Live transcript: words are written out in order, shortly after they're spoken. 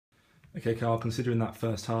Okay, Carl, considering that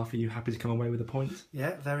first half, are you happy to come away with a point?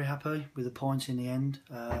 Yeah, very happy with the point in the end.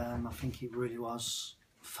 I think it really was,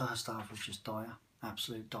 first half was just dire,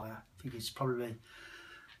 absolute dire. I think it's probably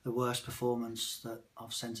the worst performance that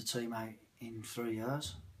I've sent a team out in 3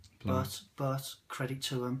 years. But credit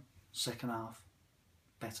to them, second half,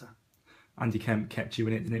 better. Andy Kemp kept you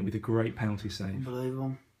in it, didn't it, with a great penalty save?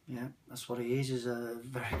 Unbelievable. Yeah, that's what he is. He's a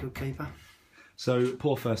very good keeper. So,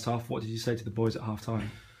 poor first half. What did you say to the boys at half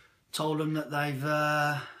time? Told them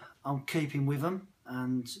that I'm keeping with them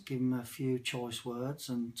and give them a few choice words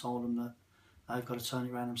and told them that they've got to turn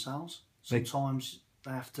it around themselves. Sometimes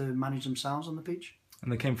they have to manage themselves on the pitch.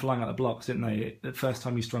 And they came flying out the blocks, didn't they? The first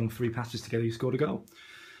time you strung 3 passes together, you scored a goal.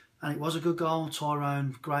 And it was a good goal.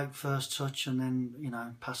 Tyrone, great first touch, and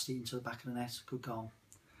then, passed it into the back of the net. Good goal.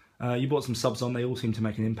 You brought some subs on. They all seem to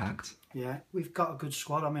make an impact. Yeah, we've got a good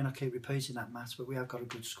squad. I mean, I keep repeating that, Matt, but we have got a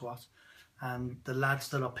good squad. And the lads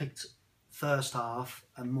that I picked first half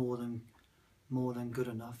are more than good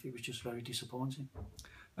enough. It was just very disappointing.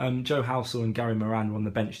 Joe Housel and Gary Moran were on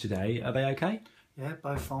the bench today. Are they okay? Yeah,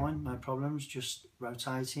 both fine, no problems, just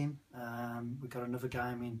rotating. We've got another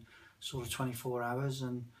game in sort of 24 hours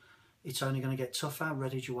and it's only going to get tougher.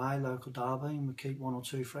 Redditch away, local derby, and we keep 1 or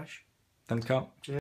 2 fresh. Thanks, Carl. Cheers.